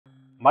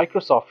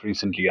Microsoft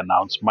recently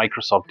announced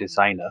Microsoft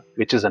Designer,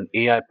 which is an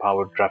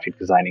AI-powered graphic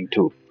designing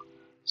tool.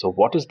 So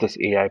what is this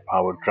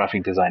AI-powered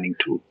graphic designing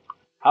tool?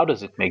 How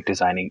does it make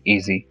designing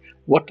easy?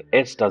 What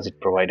edge does it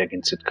provide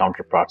against its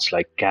counterparts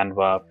like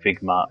Canva,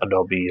 Figma,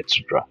 Adobe,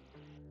 etc.?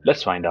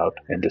 Let's find out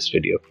in this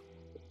video.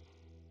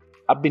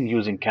 I've been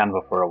using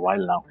Canva for a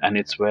while now, and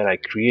it's where I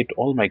create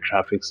all my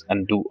graphics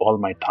and do all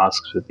my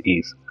tasks with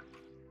ease.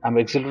 I'm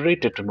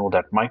exhilarated to know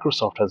that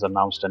Microsoft has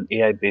announced an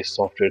AI-based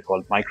software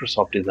called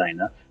Microsoft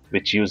Designer,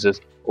 which uses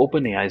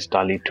OpenAI's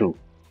DALL-E 2.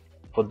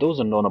 For those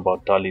unknown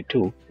about DALL-E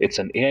 2, it's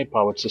an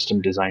AI-powered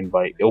system designed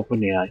by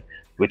OpenAI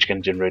which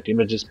can generate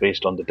images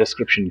based on the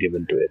description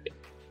given to it.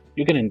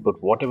 You can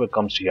input whatever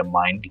comes to your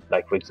mind,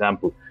 like for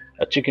example,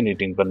 a chicken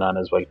eating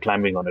bananas while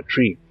climbing on a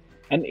tree,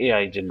 and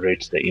AI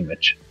generates the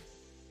image.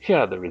 Here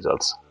are the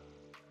results.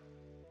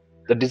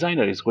 The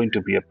designer is going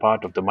to be a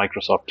part of the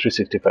Microsoft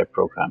 365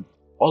 program.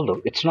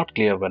 Although it's not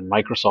clear when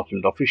Microsoft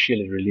will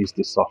officially release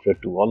this software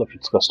to all of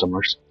its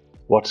customers,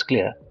 what's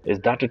clear is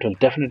that it will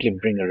definitely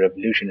bring a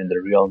revolution in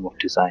the realm of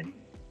designing.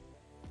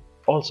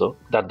 Also,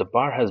 that the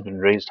bar has been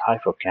raised high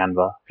for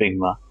Canva,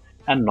 Figma,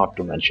 and not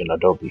to mention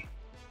Adobe.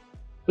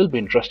 Will be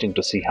interesting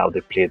to see how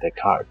they play their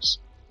cards.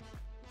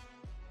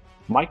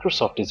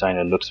 Microsoft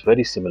Designer looks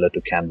very similar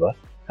to Canva,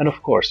 and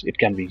of course it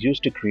can be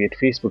used to create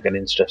Facebook and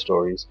Insta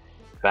stories,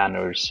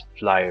 banners,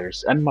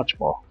 flyers, and much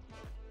more.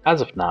 As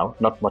of now,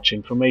 not much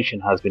information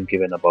has been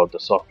given about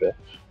the software,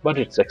 but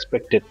it's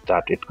expected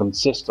that it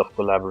consists of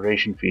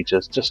collaboration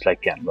features just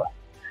like Canva.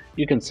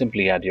 You can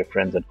simply add your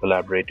friends and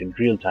collaborate in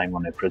real time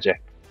on a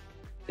project.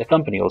 The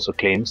company also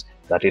claims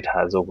that it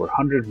has over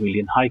 100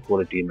 million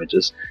high-quality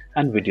images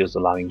and videos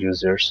allowing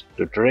users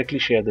to directly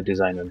share the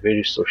design on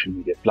various social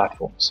media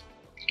platforms.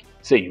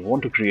 Say you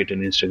want to create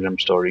an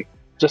Instagram story,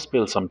 just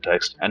fill some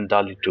text and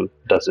DALL-E 2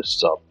 does its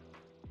job.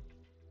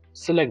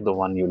 Select the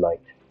one you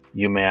like.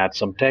 You may add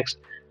some text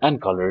and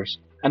colors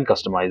and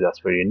customize as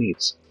per your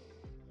needs.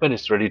 When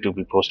it's ready to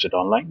be posted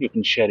online, you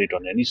can share it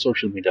on any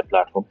social media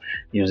platform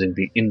using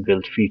the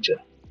inbuilt feature.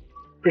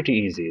 Pretty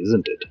easy,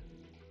 isn't it?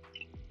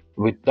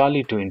 With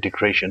DALL-E 2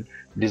 integration,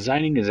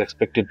 designing is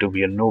expected to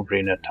be a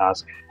no-brainer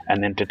task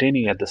and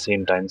entertaining at the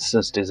same time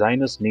since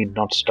designers need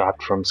not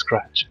start from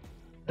scratch.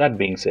 That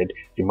being said,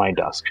 you might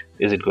ask,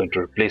 is it going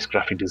to replace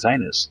graphic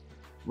designers?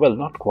 Well,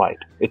 not quite.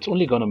 It's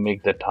only going to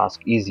make the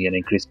task easy and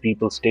increase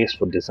people's taste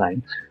for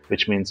design,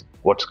 which means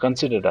what's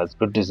considered as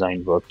good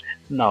design work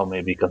now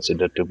may be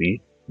considered to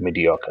be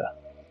mediocre.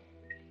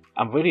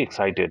 I'm very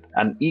excited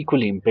and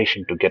equally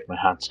impatient to get my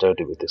hands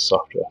dirty with this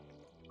software.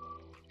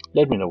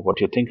 Let me know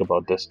what you think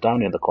about this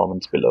down in the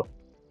comments below.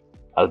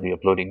 I'll be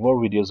uploading more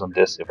videos on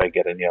this if I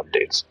get any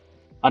updates.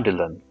 Until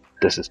then,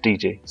 this is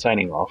DJ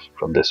signing off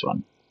from this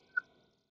one.